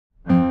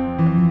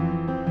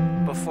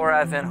Before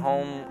Advent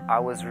Home, I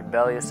was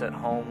rebellious at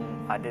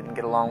home. I didn't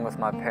get along with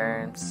my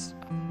parents.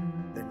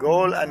 The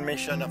goal and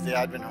mission of the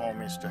Advent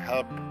Home is to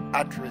help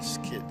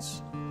at-risk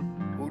kids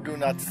who do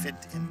not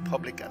fit in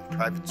public and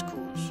private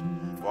schools.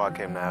 Before I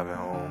came to Advent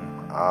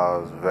Home, I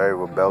was very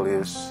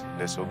rebellious,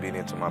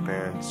 disobedient to my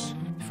parents.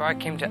 Before I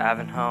came to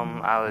Advent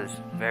Home, I was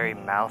very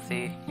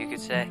mouthy, you could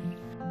say.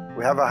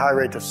 We have a high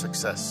rate of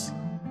success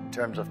in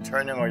terms of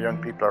turning our young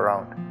people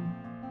around.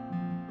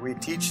 We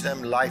teach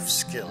them life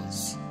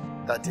skills.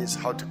 That is,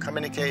 how to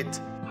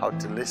communicate, how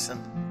to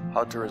listen,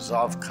 how to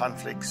resolve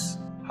conflicts,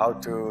 how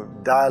to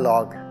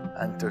dialogue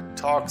and to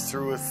talk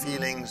through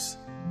feelings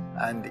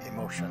and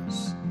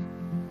emotions.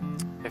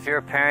 If you're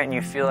a parent and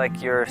you feel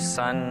like your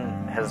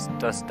son has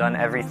just done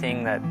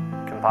everything that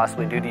can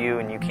possibly do to you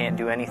and you can't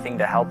do anything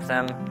to help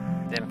them,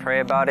 then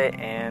pray about it,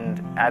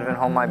 and Advent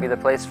Home might be the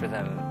place for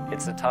them.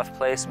 It's a tough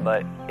place,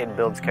 but it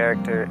builds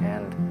character,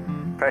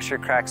 and pressure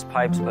cracks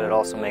pipes, but it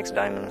also makes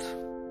diamonds.